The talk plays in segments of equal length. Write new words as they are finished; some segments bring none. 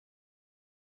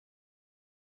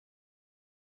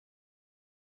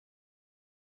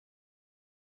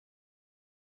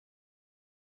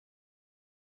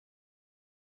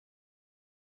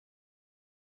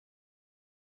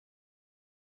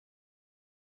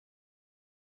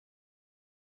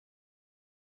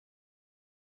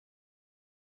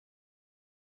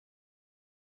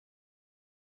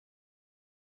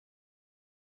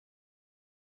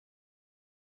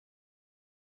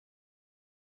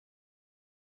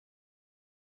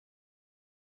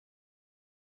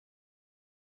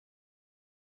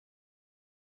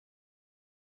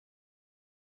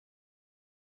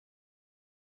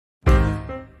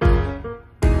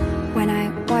When I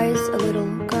was a little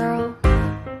girl,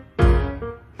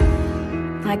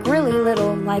 like really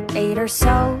little, like 8 or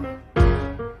so,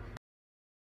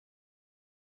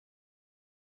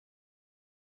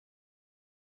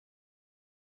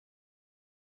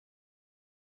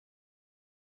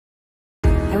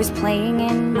 I was playing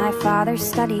in my father's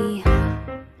study,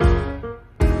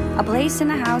 a place in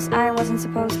the house I wasn't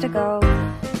supposed to go.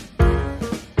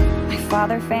 My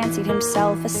father fancied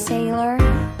himself a sailor.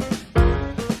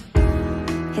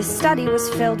 His study was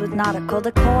filled with nautical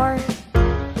decor.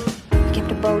 He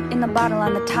kept a boat in the bottle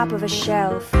on the top of a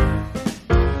shelf,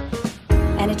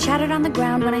 and it shattered on the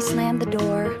ground when I slammed the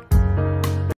door.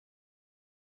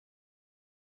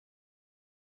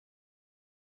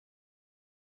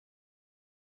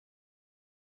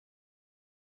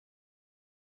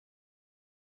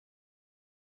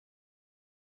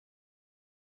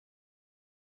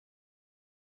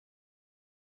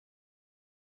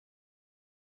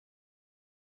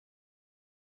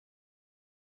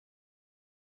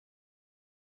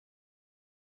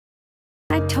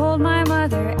 I told my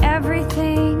mother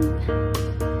everything.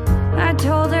 I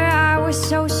told her I was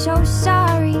so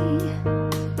sorry.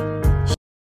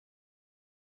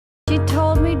 She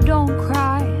told me don't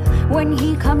cry. When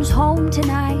he comes home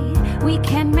tonight, we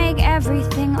can make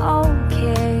everything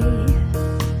okay.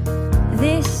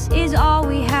 This is all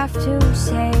we have to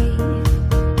say.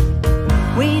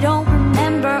 We don't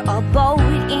remember a boat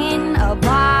in a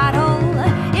bottle.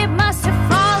 It must have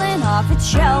fallen off its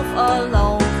shelf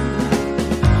alone.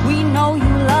 We know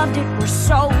you loved it, we're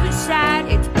so sad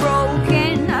it's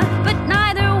broken, but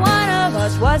neither one of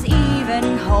us was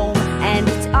even home. And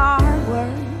it's our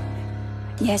word,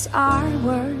 yes, our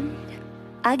word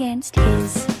against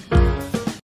his.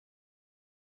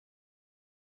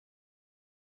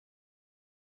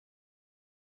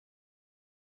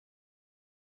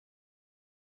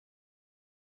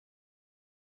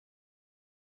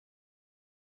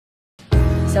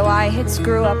 So I hid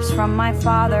screw-ups from my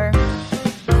father,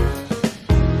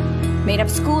 made up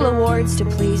school awards to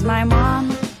please my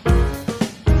mom.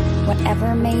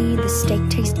 Whatever made the steak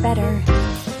taste better,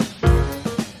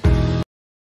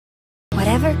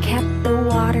 whatever kept the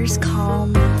waters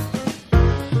calm.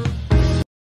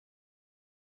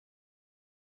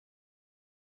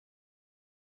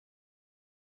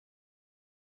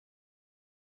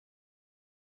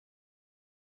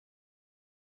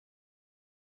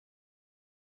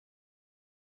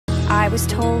 I was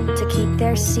told to keep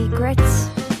their secrets,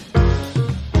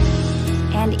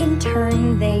 and in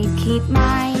turn they'd keep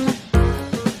mine.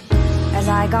 As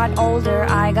I got older,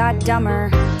 I got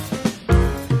dumber.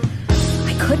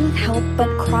 I couldn't help but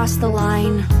cross the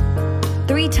line.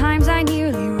 3 times I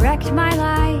nearly wrecked my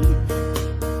life.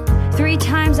 3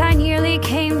 times I nearly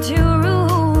came to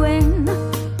ruin.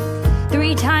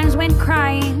 3 times went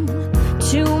crying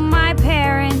to my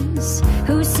parents,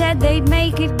 who said they'd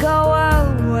make it go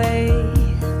away.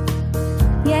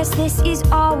 Yes, this is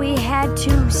all we had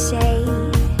to say.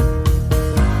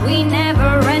 We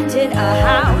never rented a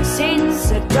house in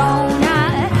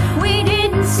Sedona. We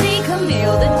didn't see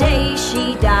Camille the day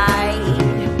she died.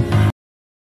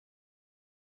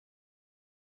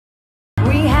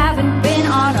 We haven't been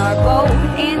on our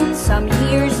boat in some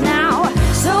years now,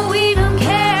 so we don't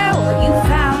care what you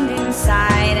found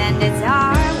inside. And it's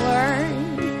our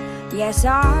word, yes,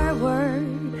 our word.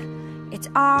 It's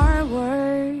our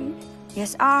word,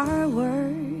 yes, our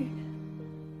word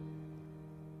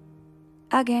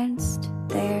against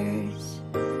theirs.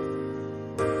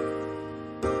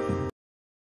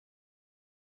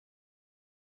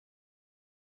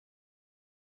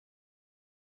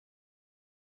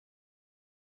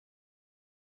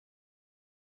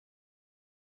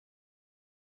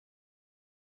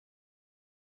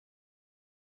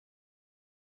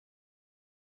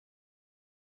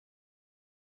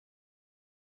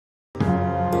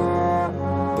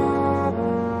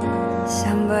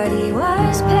 Somebody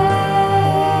was paid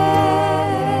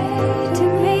to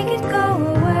make it go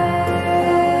away.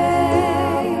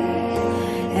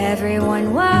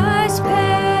 Everyone was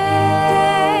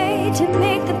paid to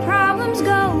make the problems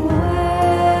go away.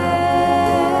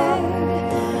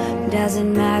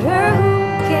 Doesn't matter who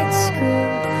gets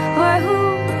screwed or who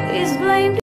is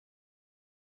blamed.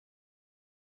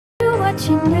 Do what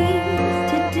you need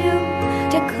to do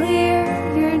to clear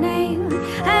your name.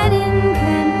 And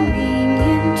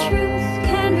inconvenient truth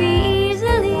can be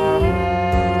easily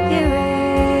erased.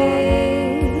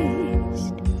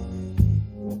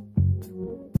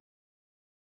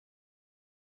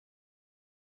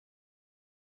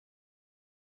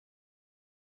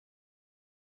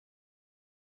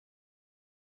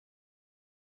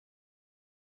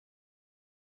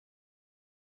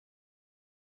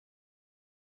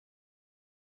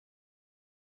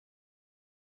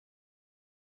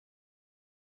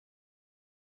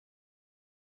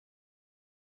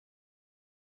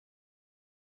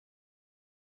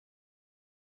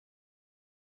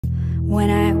 When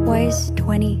I was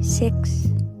 26,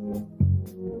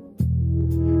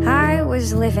 I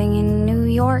was living in New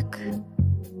York.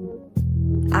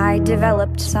 I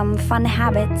developed some fun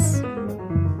habits,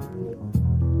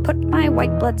 put my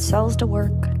white blood cells to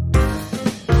work.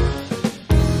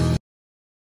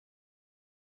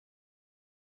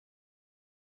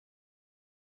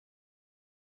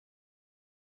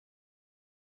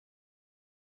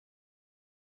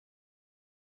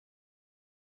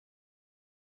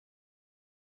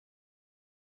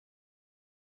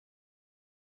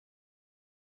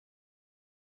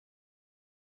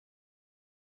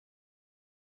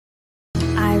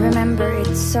 I remember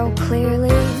it so clearly.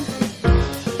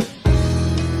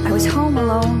 I was home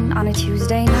alone on a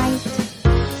Tuesday night.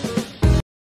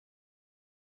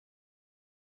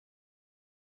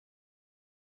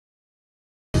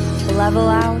 To level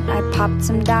out, I popped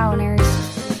some downers.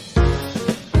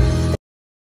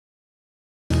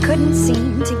 Couldn't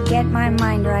seem to get my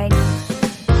mind right.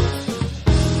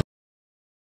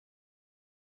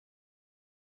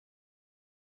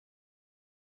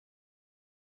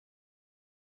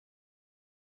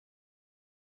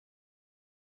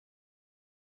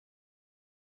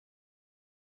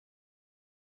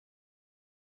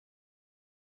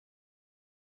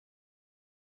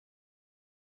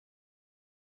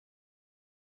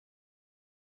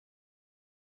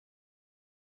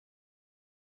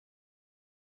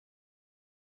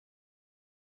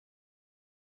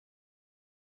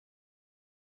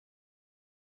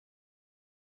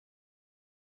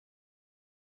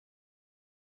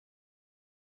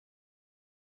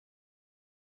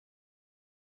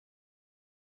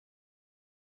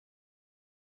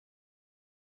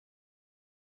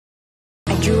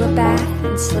 I drew a bath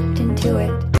and slipped into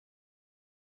it.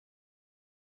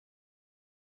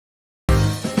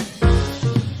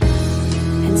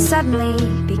 And suddenly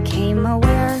became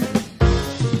aware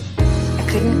I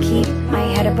couldn't keep my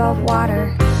head above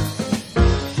water.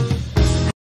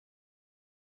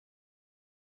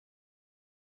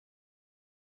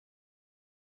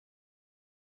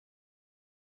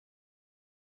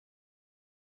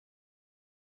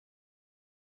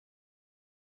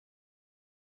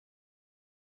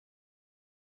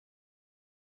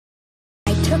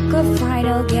 I took a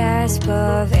final gasp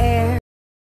of air.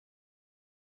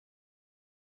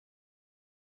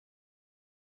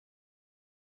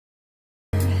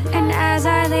 And as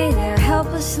I lay there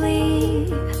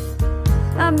helplessly,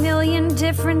 a million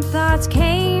different thoughts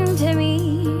came to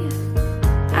me.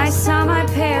 I saw my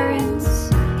parents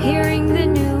hearing the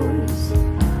news.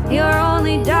 Your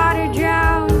only daughter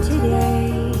drowned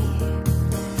today.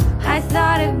 I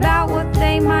thought about what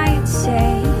they might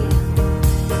say.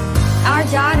 Our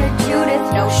daughter Judith,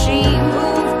 no, she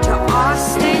moved to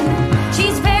Austin.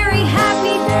 She's very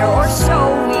happy there, or so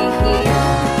we hear.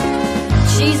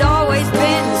 She's always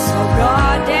been so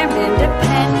goddamn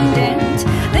independent.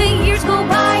 The years go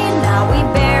by and now we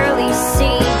barely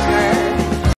see her.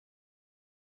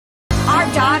 Our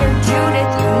daughter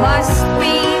Judith, you must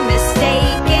be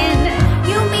mistaken.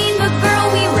 You mean the girl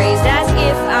we raised as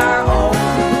if our own.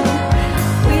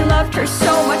 We loved her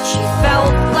so much she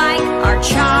felt like our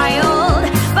child,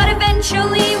 but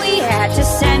eventually we had to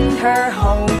send her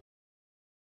home.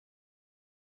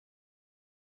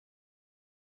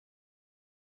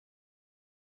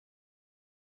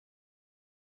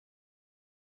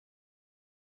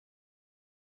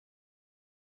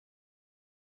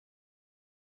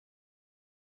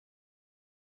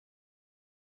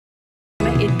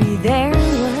 It'd be their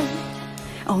word,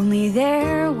 only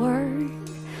their word.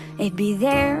 It'd be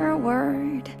their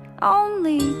word,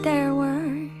 only their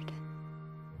word.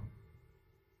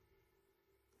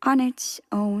 On its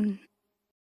own.